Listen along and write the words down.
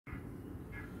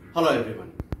Hello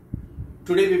everyone.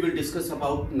 Today we will discuss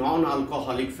about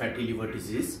non-alcoholic fatty liver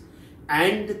disease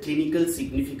and the clinical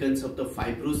significance of the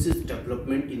fibrosis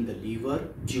development in the liver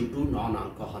due to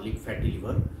non-alcoholic fatty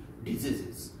liver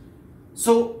diseases.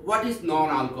 So what is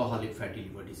non-alcoholic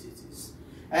fatty liver diseases?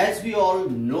 As we all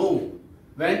know,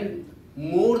 when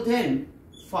more than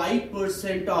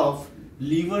 5% of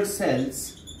liver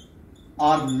cells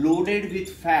are loaded with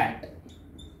fat,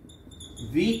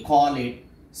 we call it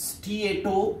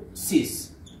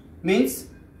steatosis. Means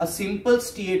a simple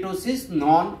steatosis,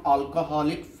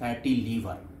 non-alcoholic fatty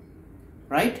liver,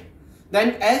 right?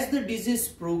 Then as the disease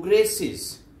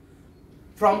progresses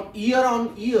from year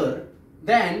on year,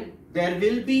 then there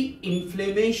will be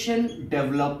inflammation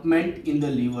development in the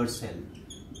liver cell.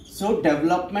 So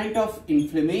development of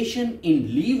inflammation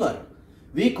in liver,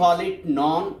 we call it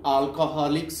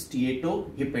non-alcoholic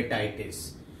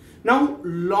steatohepatitis. Now,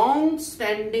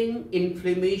 long-standing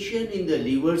inflammation in the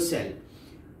liver cell,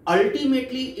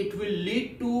 ultimately it will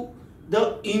lead to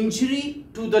the injury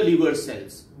to the liver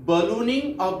cells,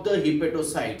 ballooning of the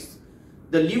hepatocytes.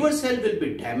 The liver cell will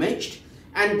be damaged,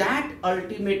 and that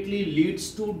ultimately leads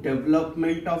to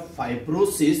development of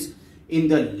fibrosis in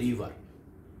the liver,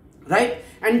 right?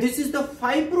 And this is the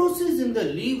fibrosis in the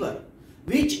liver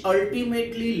which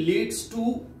ultimately leads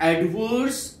to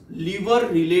adverse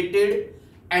liver-related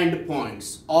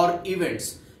endpoints or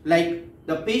events. Like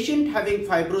the patient having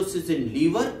fibrosis in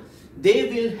liver, they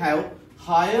will have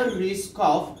higher risk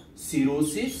of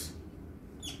cirrhosis,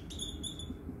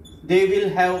 they will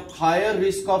have higher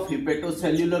risk of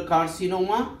hepatocellular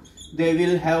carcinoma, they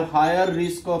will have higher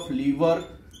risk of liver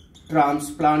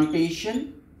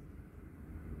transplantation,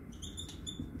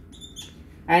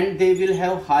 and they will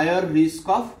have higher risk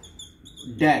of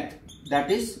death,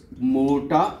 that is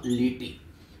mortality,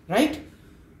 right?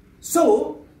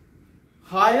 So,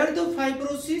 higher the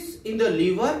fibrosis in the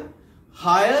liver,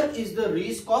 higher is the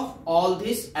risk of all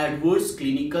these adverse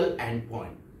clinical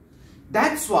endpoint.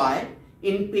 That's why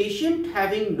in patient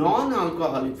having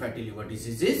non-alcoholic fatty liver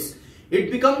diseases, it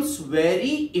becomes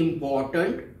very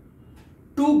important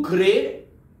to grade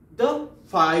the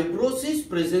fibrosis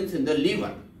presence in the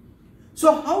liver.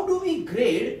 So how do we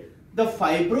grade the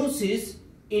fibrosis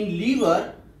in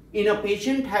liver in a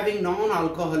patient having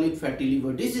non-alcoholic fatty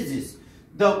liver diseases?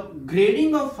 The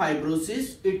grading of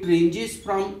fibrosis, it ranges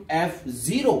from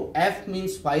F0, F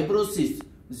means fibrosis,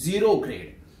 0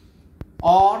 grade,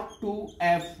 or to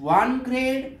F1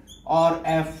 grade, or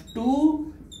F2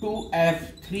 to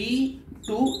F3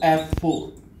 to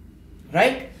F4,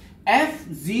 right?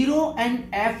 F0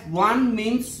 and F1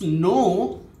 means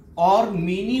no or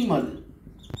minimal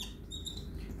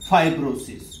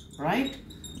fibrosis, right?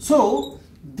 So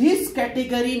this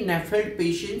category NAFLD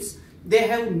patients, they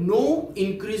have no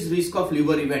increased risk of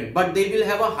liver event, but they will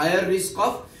have a higher risk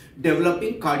of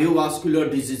developing cardiovascular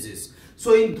diseases.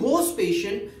 So in those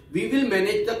patients, we will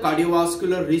manage the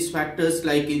cardiovascular risk factors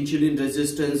like insulin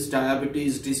resistance,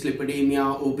 diabetes,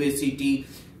 dyslipidemia, obesity,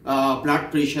 blood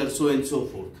pressure, so and so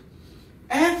forth.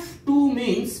 F2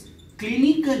 means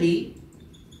clinically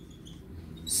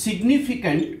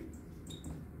significant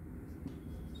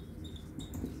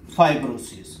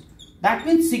fibrosis. That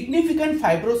means significant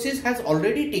fibrosis has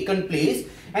already taken place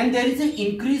and there is an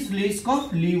increased risk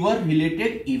of liver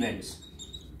related events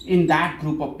in that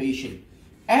group of patients.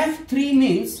 F3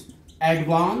 means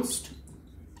advanced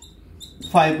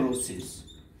fibrosis.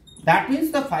 That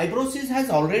means the fibrosis has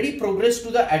already progressed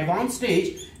to the advanced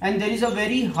stage and there is a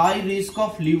very high risk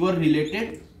of liver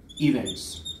related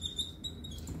events.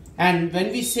 And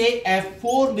when we say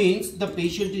F4 means the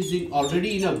patient is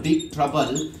already in a big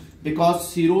trouble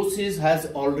because cirrhosis has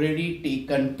already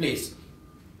taken place.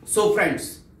 So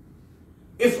friends,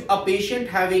 if a patient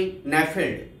having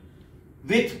NAFLD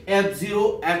with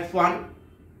F0, F1,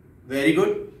 very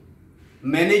good.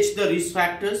 Manage the risk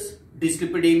factors,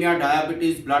 dyslipidemia,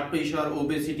 diabetes, blood pressure,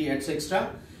 obesity,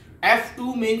 etc.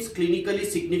 F2 means clinically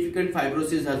significant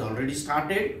fibrosis has already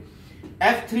started.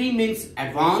 F3 means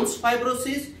advanced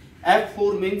fibrosis.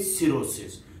 F4 means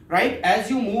cirrhosis, right?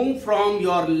 As you move from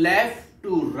your left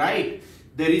to right,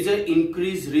 there is an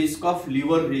increased risk of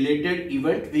liver related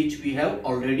event which we have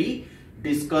already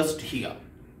discussed here.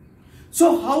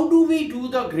 So how do we do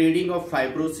the grading of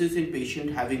fibrosis in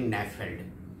patient having NAFLD?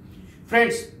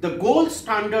 Friends, the gold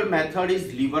standard method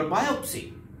is liver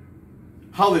biopsy.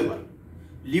 However,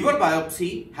 liver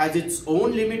biopsy has its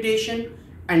own limitation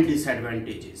and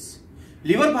disadvantages.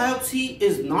 Liver biopsy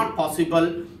is not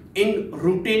possible in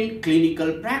routine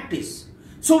clinical practice.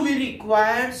 So we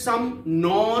require some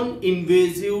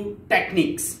non-invasive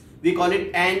techniques. We call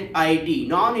it NIT,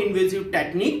 non-invasive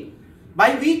technique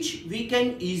by which we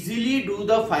can easily do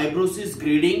the fibrosis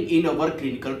grading in our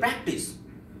clinical practice.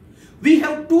 We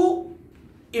have two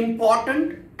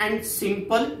important and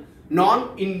simple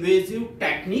non-invasive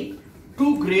technique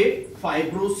to grade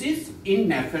fibrosis in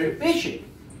NAFLD patient.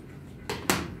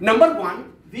 Number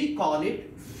one, we call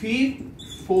it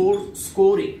FIB-4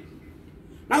 scoring.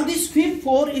 Now this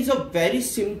FIB-4 is a very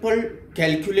simple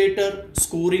calculator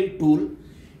scoring tool.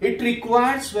 It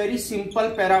requires very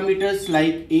simple parameters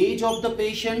like age of the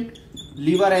patient,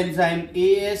 liver enzyme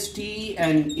AST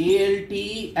and ALT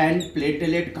and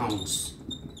platelet counts.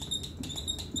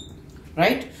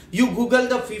 Right? You Google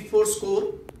the FIB-4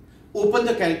 score, open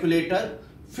the calculator,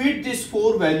 feed these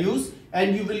 4 values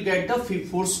and you will get the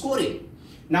FIB-4 scoring.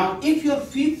 Now if your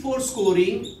FIB-4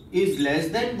 scoring is less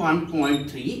than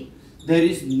 1.3, there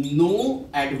is no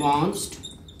advanced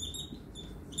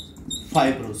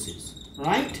fibrosis.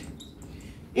 Right?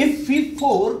 If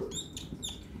FIB-4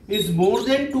 is more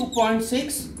than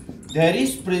 2.6, there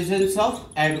is presence of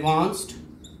advanced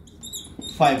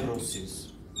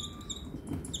fibrosis.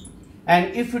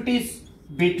 And if it is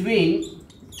between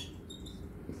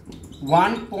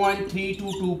 1.3 to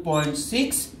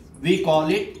 2.6, we call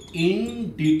it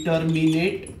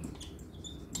indeterminate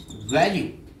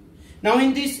value. Now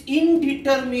in this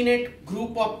indeterminate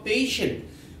group of patients,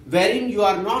 wherein you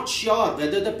are not sure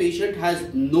whether the patient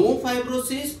has no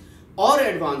fibrosis or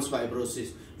advanced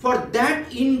fibrosis, for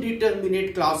that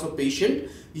indeterminate class of patient,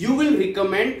 you will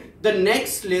recommend the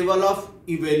next level of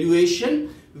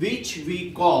evaluation, which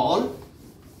we call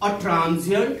a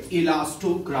transient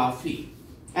elastography.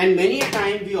 And many a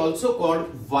time we also call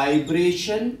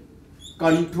vibration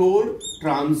controlled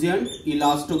transient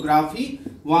elastography.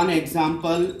 One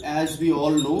example, as we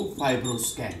all know,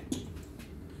 FibroScan.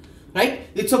 Right?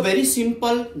 It's a very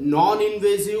simple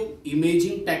non-invasive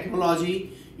imaging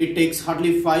technology. It takes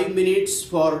hardly 5 minutes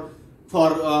for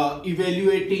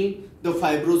evaluating the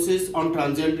fibrosis on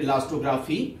transient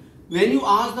elastography. When you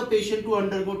ask the patient to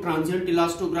undergo transient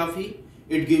elastography,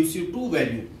 it gives you 2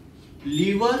 values.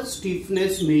 Liver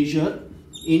stiffness measure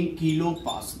in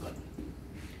kilopascal.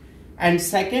 And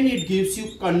second, it gives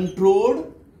you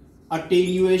controlled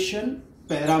attenuation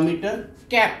parameter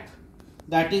cap,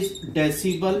 that is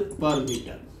decibel per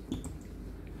meter.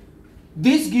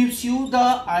 This gives you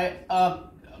the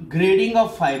grading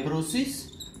of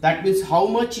fibrosis, that means how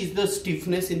much is the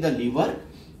stiffness in the liver,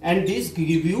 and this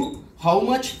gives you how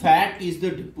much fat is the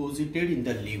deposited in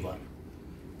the liver.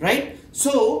 Right?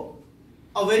 So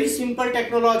a very simple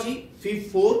technology,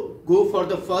 FIB-4, go for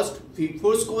the first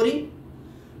FIB-4 scoring.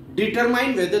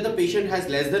 Determine whether the patient has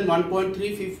less than 1.3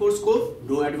 FIB-4 score,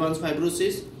 no advanced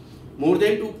fibrosis. More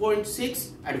than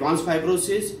 2.6, advanced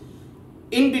fibrosis.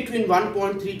 In between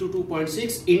 1.3 to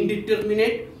 2.6,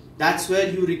 indeterminate. That's where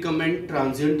you recommend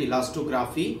transient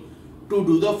elastography to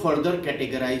do the further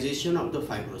categorization of the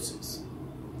fibrosis.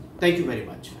 Thank you very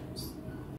much.